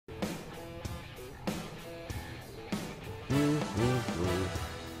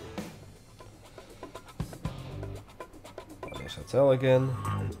Hotel again.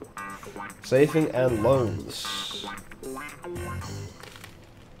 Saving and loans.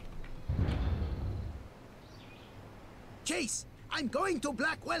 Chase, I'm going to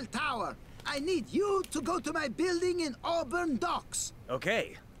Blackwell Tower. I need you to go to my building in Auburn Docks.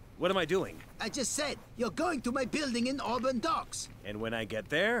 Okay. What am I doing? I just said, you're going to my building in Auburn Docks. And when I get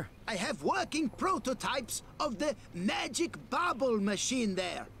there? I have working prototypes of the magic bubble machine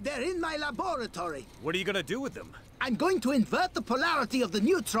there. They're in my laboratory. What are you gonna do with them? I'm going to invert the polarity of the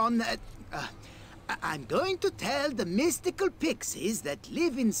neutron. I'm going to tell the mystical pixies that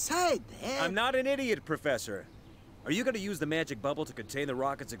live inside there. I'm not an idiot, Professor. Are you gonna use the magic bubble to contain the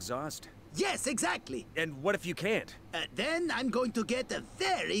rocket's exhaust? Yes, exactly. And what if you can't? Then I'm going to get a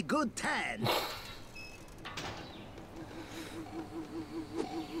very good tan.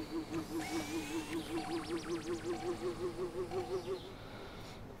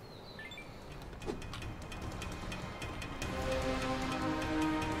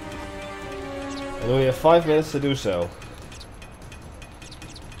 And we have 5 minutes to do so.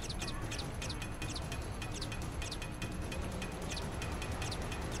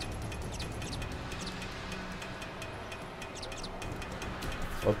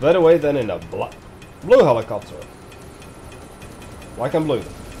 What better way than in a blue helicopter? Like I'm blue.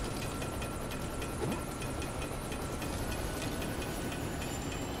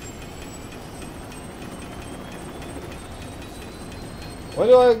 Where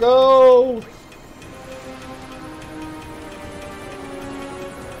do I go?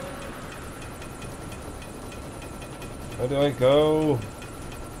 Where do I go?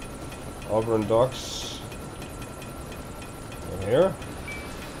 Auburn Docks. Over here.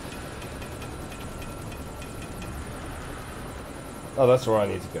 Oh, that's where I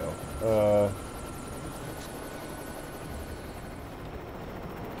need to go.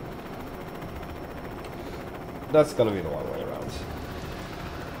 That's gonna be the long way around.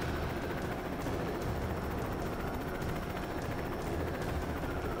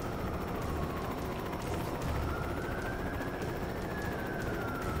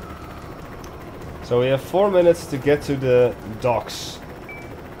 So we have 4 minutes to get to the docks.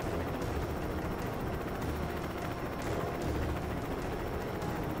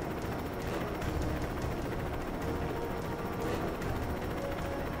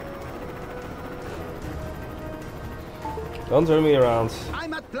 Don't turn me around.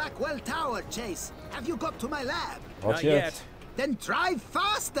 I'm at Blackwell Tower, Chase. Have you got to my lab? Not yet. Then drive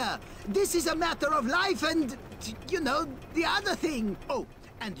faster. This is a matter of life and, you know, the other thing. Oh,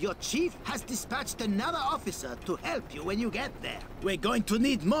 and your chief has dispatched another officer to help you when you get there. We're going to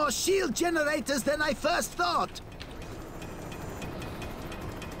need more shield generators than I first thought.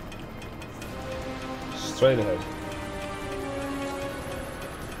 Straight ahead.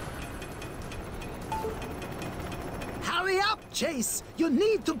 Hurry up, Chase! You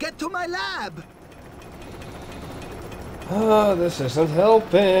need to get to my lab! Ah, this isn't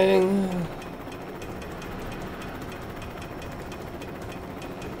helping.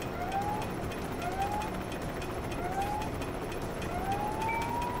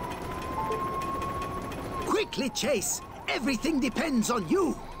 Quickly, Chase! Everything depends on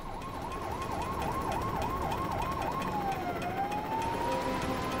you!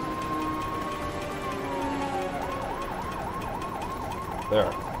 There.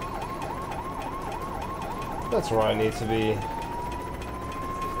 That's where I need to be.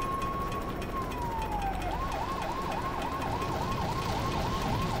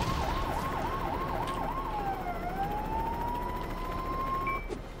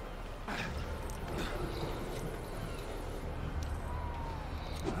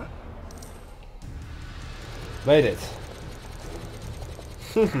 Made it.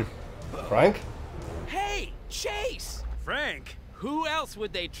 Frank? Hey, Chase! Frank! Who else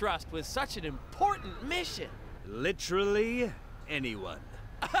would they trust with such an important mission? Literally anyone.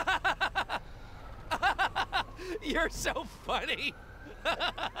 You're so funny.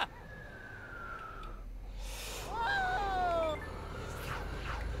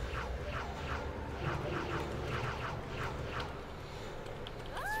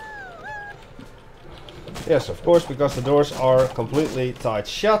 Yes, of course, because the doors are completely tied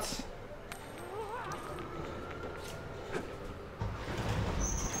shut.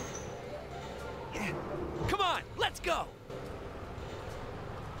 Come on, let's go.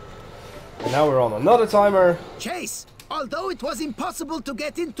 And now we're on another timer. Chase, although it was impossible to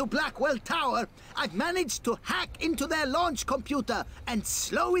get into Blackwell Tower, I've managed to hack into their launch computer and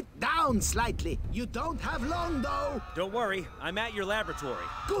slow it down slightly. You don't have long, though. Don't worry, I'm at your laboratory.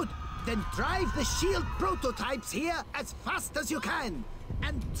 Good. Then drive the shield prototypes here as fast as you can.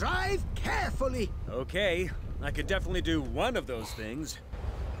 And drive carefully. Okay, I could definitely do one of those things.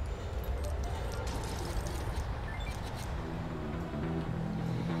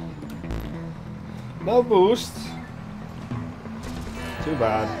 No boost. Too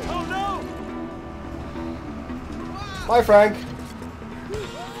bad. Oh no! Bye, Frank.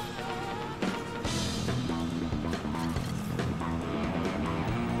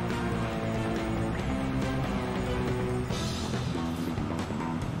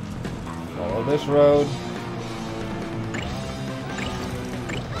 Follow this road.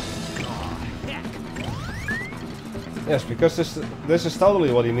 Yes, because this is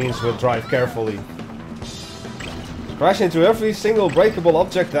totally what he means with drive carefully. Crash into every single breakable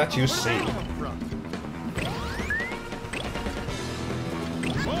object that you see.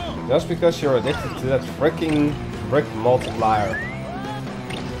 Just because you're addicted to that freaking brick multiplier.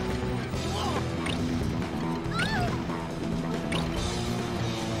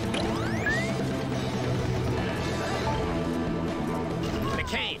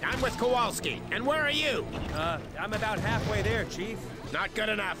 McCain, I'm with Kowalski. And where are you? I'm about halfway there, Chief. Not good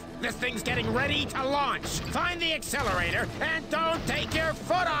enough. This thing's getting ready to launch. Find the accelerator and don't take your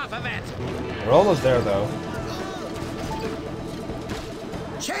foot off of it. We're almost there, though.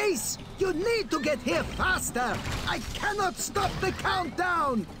 Chase, you need to get here faster. I cannot stop the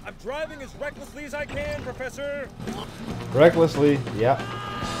countdown. I'm driving as recklessly as I can, Professor. Recklessly, yeah.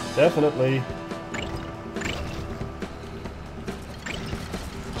 Definitely.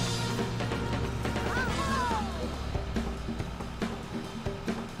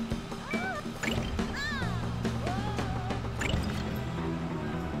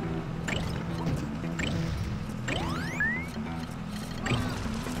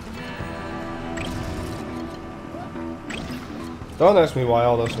 Don't ask me why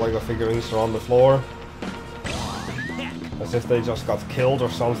all those Lego figurines are on the floor. As if they just got killed or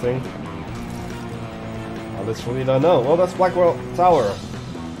something. I literally don't know. Well, that's Blackwell Tower.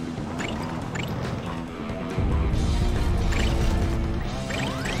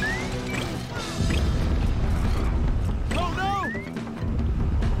 Oh no!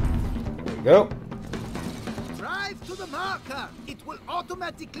 There we go. Drive to the marker. It will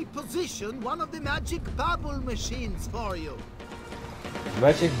automatically position one of the magic bubble machines for you.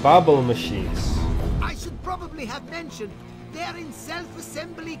 Magic bubble machines. I should probably have mentioned they're in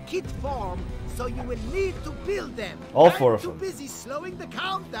self-assembly kit form, so you will need to build them. All four of I'm them. too busy slowing the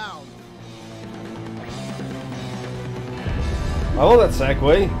countdown. Oh, that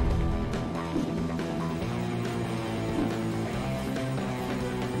segue.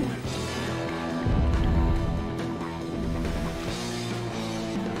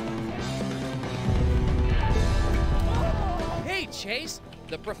 Hey, Chase.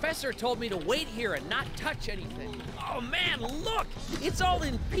 The professor told me to wait here and not touch anything. Oh man, look! It's all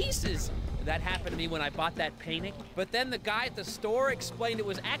in pieces! That happened to me when I bought that painting. But then the guy at the store explained it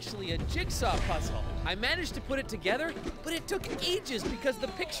was actually a jigsaw puzzle. I managed to put it together, but it took ages because the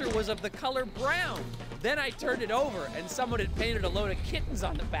picture was of the color brown. Then I turned it over and someone had painted a load of kittens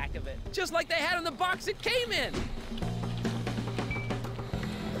on the back of it, just like they had in the box it came in.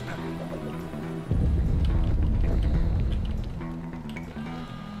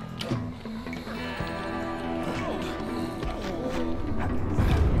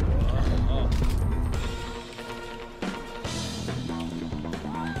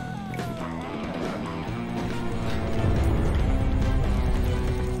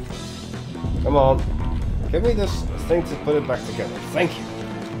 Come on. Give me this thing to put it back together. Thank you.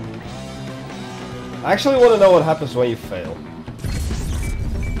 I actually want to know what happens when you fail.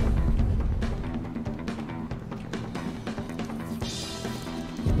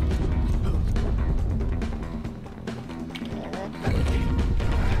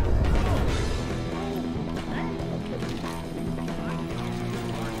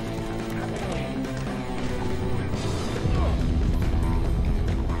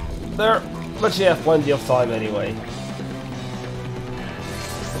 There. But you have plenty of time anyway.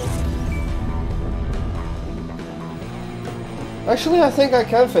 Actually, I think I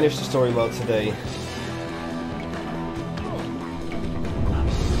can finish the story mode today.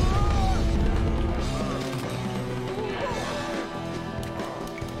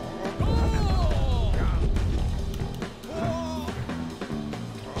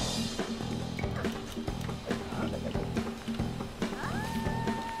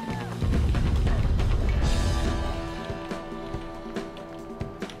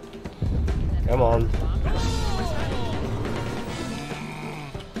 Come on.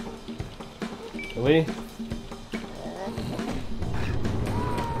 Really?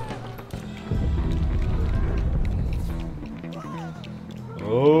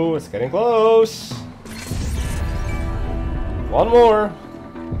 Oh, it's getting close. One more.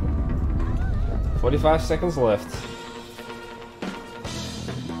 45 seconds left.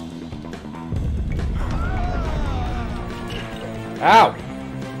 Ow!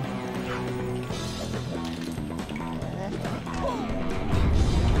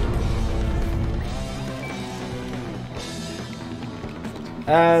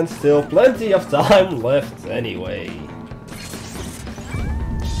 And still plenty of time left anyway.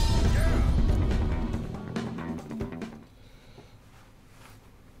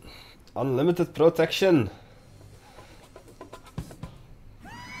 Unlimited protection.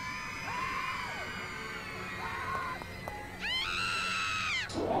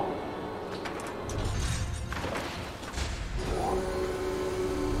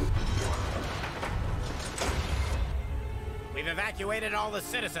 We've evacuated all the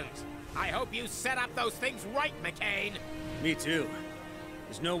citizens. I hope you set up those things right, McCain. Me too.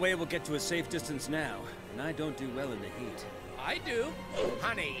 There's no way we'll get to a safe distance now, and I don't do well in the heat. I do.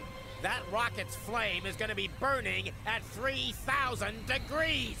 Honey, that rocket's flame is gonna be burning at 3,000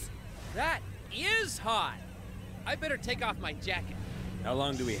 degrees. That is hot. I better take off my jacket. How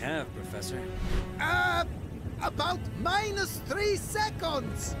long do we have, Professor? About -3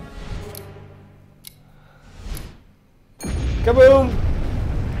 seconds. Kaboom!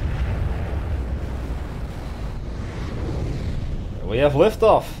 We have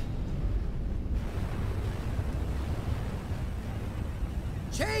liftoff.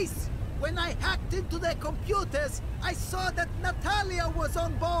 Chase, when I hacked into their computers, I saw that Natalia was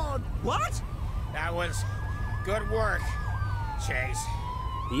on board. What? That was good work, Chase.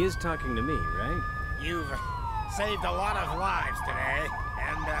 He is talking to me, right? You've saved a lot of lives today,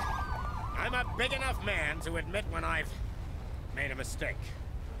 and I'm a big enough man to admit when I've made a mistake.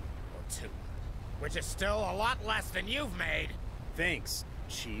 Or two. Which is still a lot less than you've made. Thanks,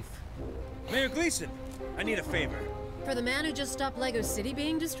 Chief. Mayor Gleason, I need a favor. For the man who just stopped Lego City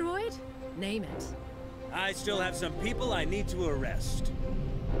being destroyed? Name it. I still have some people I need to arrest.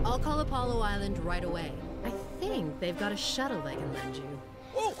 I'll call Apollo Island right away. I think they've got a shuttle they can lend you.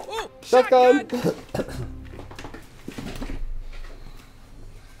 Oh, oh, Shotgun!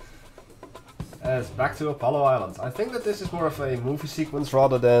 It's back to Apollo Island. I think that this is more of a movie sequence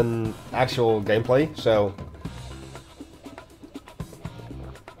rather than actual gameplay, so...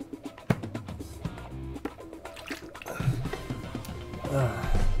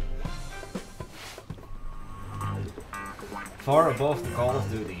 Far above the Call of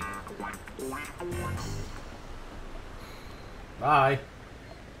Duty. Bye.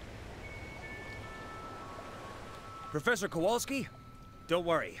 Professor Kowalski? Don't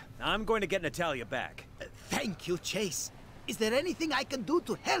worry, I'm going to get Natalia back. Thank you, Chase. Is there anything I can do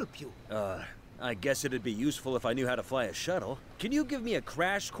to help you? I guess it'd be useful if I knew how to fly a shuttle. Can you give me a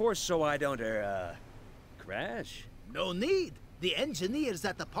crash course so I don't, crash? No need. The engineers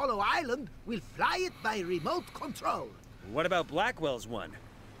at Apollo Island will fly it by remote control. What about Blackwell's one?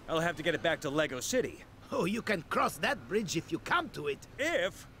 I'll have to get it back to Lego City. Oh, you can cross that bridge if you come to it.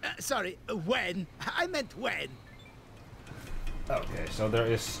 If? Sorry, when? I meant when. Okay, so there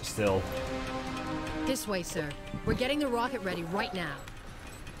is still... This way, sir. We're getting the rocket ready right now.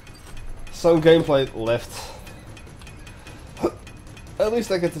 some gameplay left. At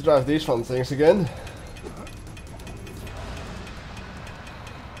least I get to drive these fun things again.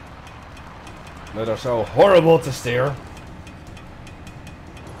 They are so horrible to steer.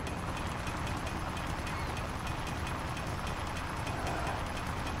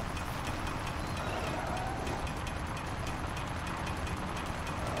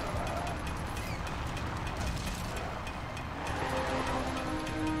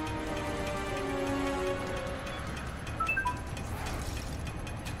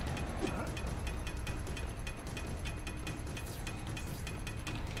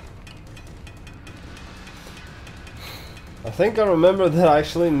 I think I remember that I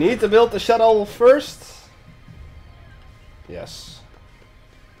actually need to build the shuttle first. Yes.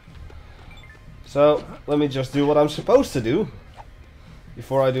 So, let me just do what I'm supposed to do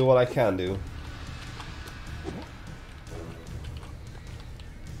before I do what I can do.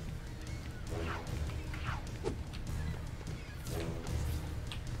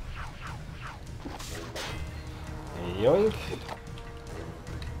 Yoink.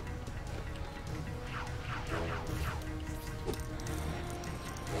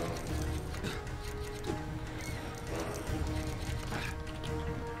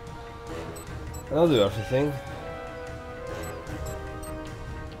 I'll do everything.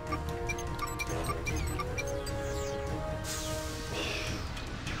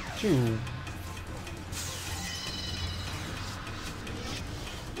 Choo.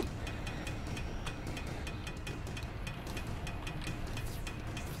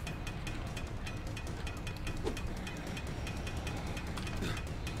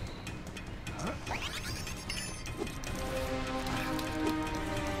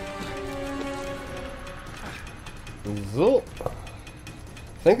 So,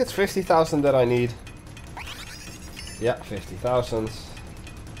 I think it's 50,000 that I need. Yeah, 50,000.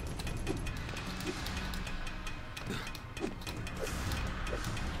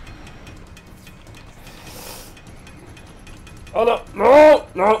 Oh no, no,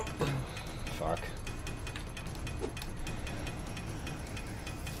 no! Fuck.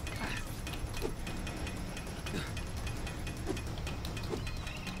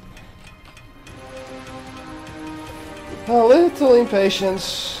 A little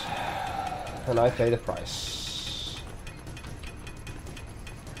impatience, and I pay the price.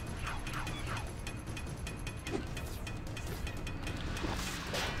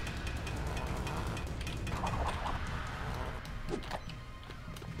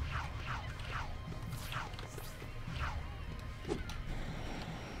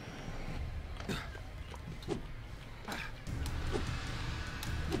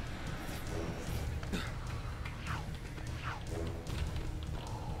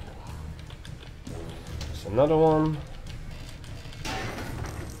 Another one.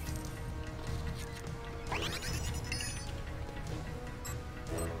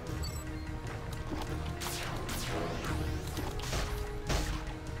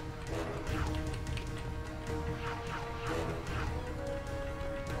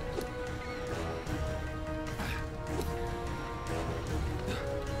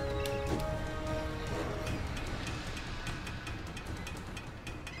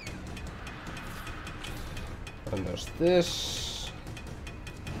 And there's this.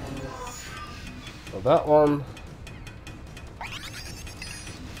 So that one.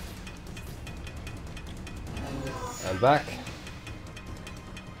 And back.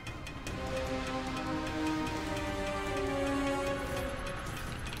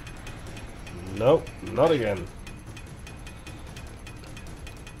 Nope, not again.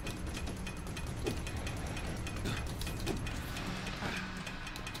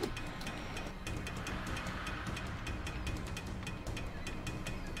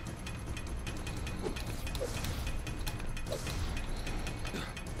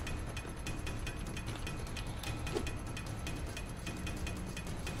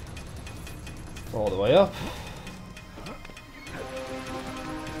 All the way up.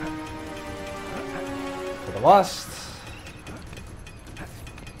 For the last.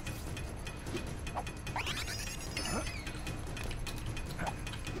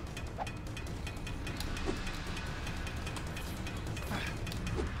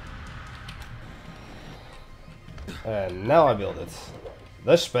 And now I build it.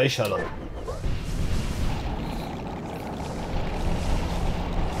 The space shuttle.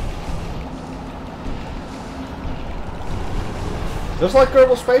 Just like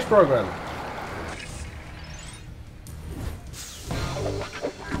Kerbal Space Program.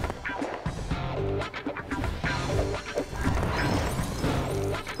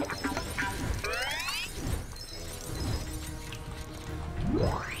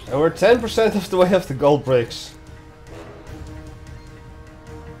 And we're 10% of the way of the gold bricks.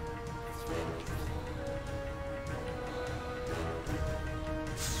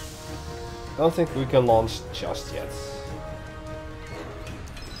 Don't think we can launch just yet.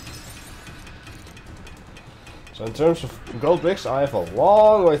 So in terms of gold bricks, I have a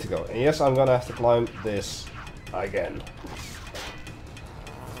long way to go. And yes, I'm gonna have to climb this again.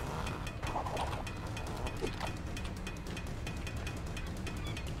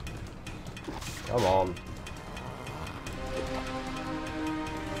 Come on.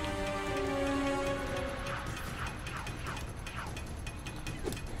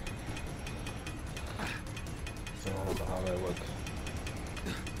 So how do I look?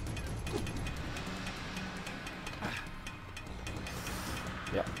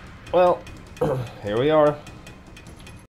 Yeah. Well, here we are.